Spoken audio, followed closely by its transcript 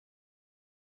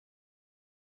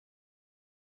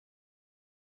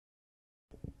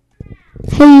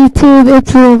Hey YouTube,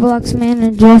 it's Roblox Man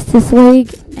in Justice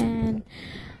League, and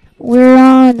we're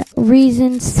on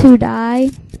Reasons to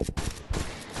Die,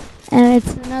 and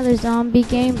it's another zombie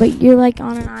game, but you're like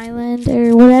on an island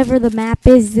or whatever the map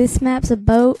is. This map's a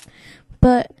boat,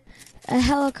 but a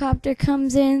helicopter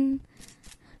comes in,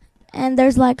 and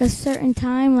there's like a certain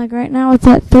time, like right now it's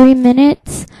at 3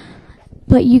 minutes,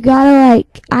 but you gotta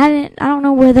I don't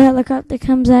know where the helicopter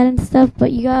comes at and stuff,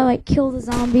 but you gotta kill the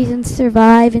zombies and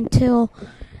survive until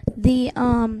the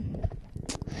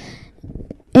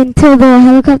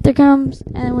helicopter comes.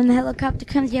 And when the helicopter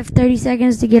comes, you have 30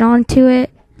 seconds to get onto it.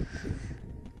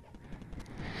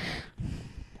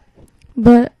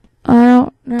 But I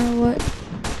don't know what.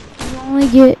 You only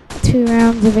get 2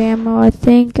 rounds of ammo, I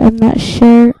think. I'm not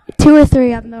sure. 2 or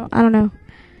 3, I don't know.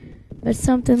 But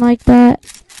something like that.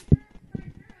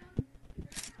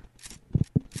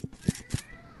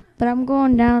 But I'm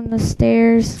going down the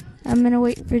stairs. I'm gonna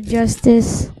wait for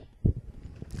Justice.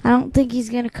 I don't think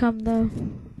he's gonna come though.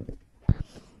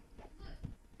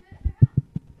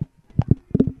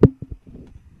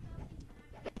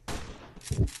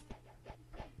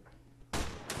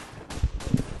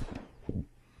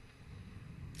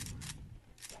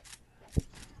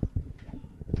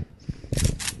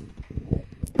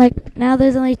 Now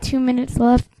there's only 2 minutes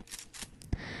left.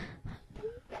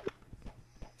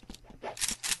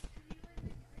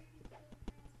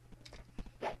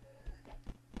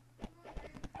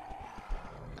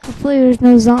 Hopefully there's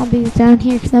no zombies down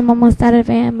here because I'm almost out of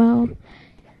ammo.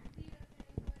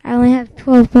 I only have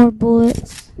 12 more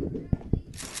bullets.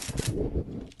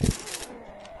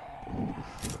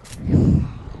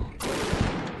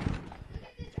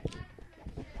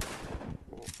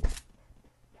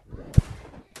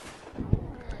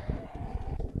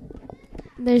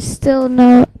 There's still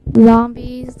no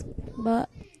zombies, but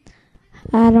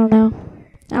I don't know.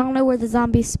 I don't know where the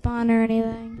zombies spawn or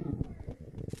anything.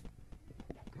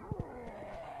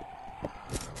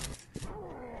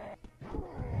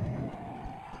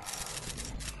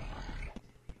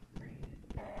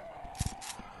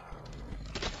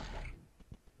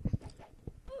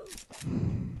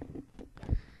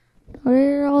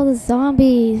 Where are all the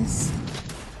zombies?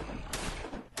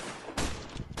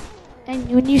 And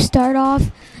when you start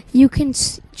off, you can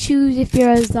choose if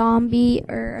you're a zombie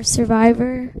or a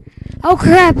survivor. Oh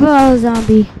crap! Oh,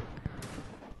 zombie.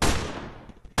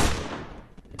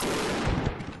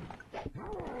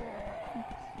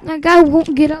 That guy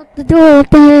won't get out the door.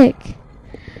 What the heck?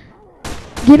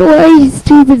 Get away, you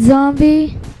stupid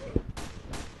zombie.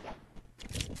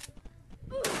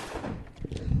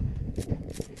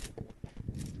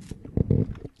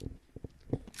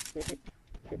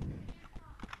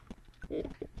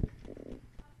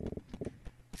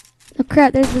 Oh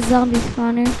crap, there's the zombie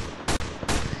spawner.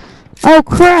 Oh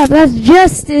crap, that's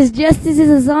Justice. Justice is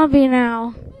a zombie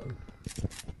now.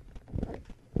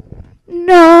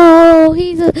 No,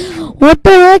 what the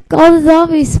heck? All the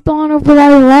zombies spawn over by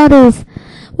the ladders.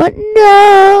 What?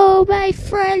 No, my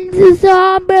friend's a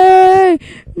zombie.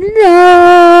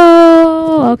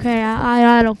 No. Okay,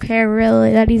 I don't care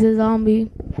really that he's a zombie.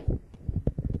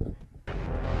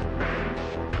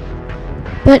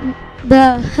 But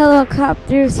the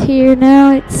helicopter's here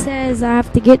now. It says I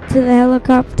have to get to the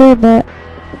helicopter, but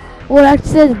well, it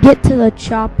says get to the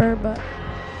chopper, but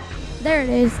there it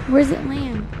is. Where's it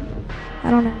land? I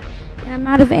don't know. And I'm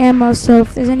out of ammo, so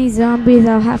if there's any zombies,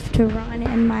 I'll have to run,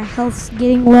 and my health's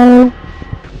getting low.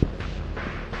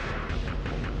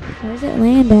 Where's it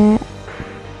land at?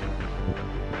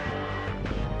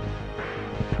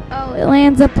 Oh, it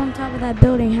lands up on top of that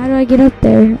building. How do I get up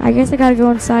there? I guess I gotta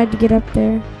go inside to get up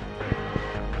there.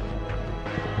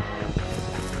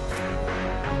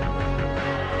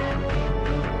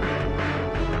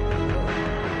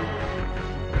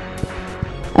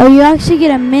 Oh, you actually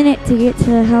get a minute to get to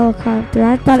the helicopter.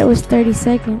 I thought it was 30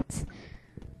 seconds.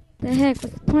 The heck?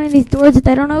 What's the point of these doors if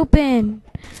they don't open?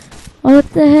 Oh, what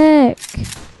the heck?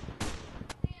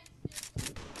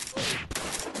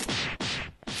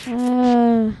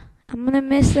 I'm gonna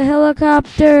miss the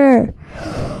helicopter.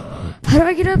 How do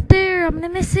I get up there? I'm gonna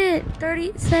miss it.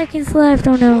 30 seconds left.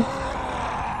 Oh no.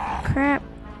 Crap.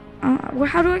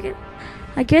 How do I get?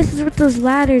 I guess it's with those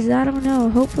ladders. I don't know.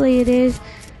 Hopefully it is.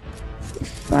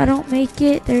 If I don't make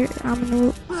it,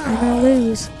 I'm gonna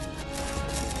lose.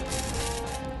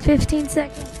 15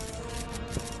 seconds.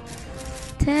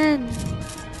 10.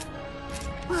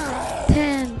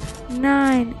 10.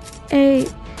 9.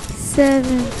 8.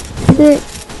 7.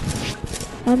 6.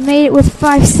 I made it with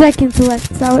 5 seconds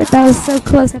left. So that was so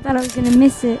close. I thought I was gonna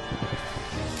miss it.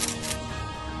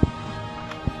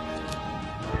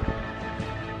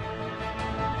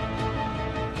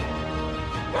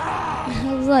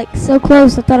 I was like so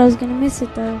close. I thought I was gonna miss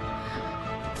it though.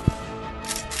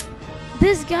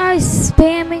 This guy's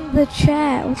spamming the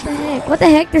chat. What the heck? What the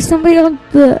heck? There's somebody on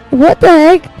the. What the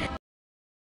heck?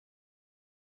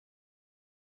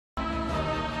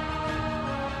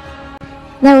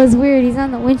 That was weird. He's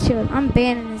on the windshield. I'm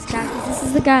banning this guy because this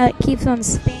is the guy that keeps on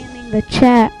spamming the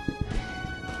chat.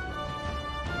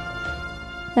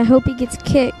 I hope he gets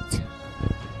kicked.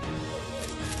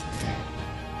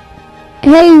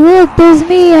 Hey, look, there's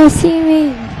me. I see me.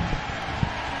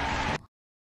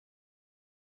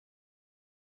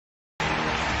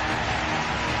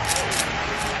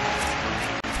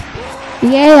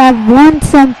 Yay, I've won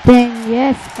something.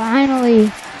 Yes,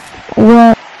 finally.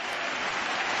 Well.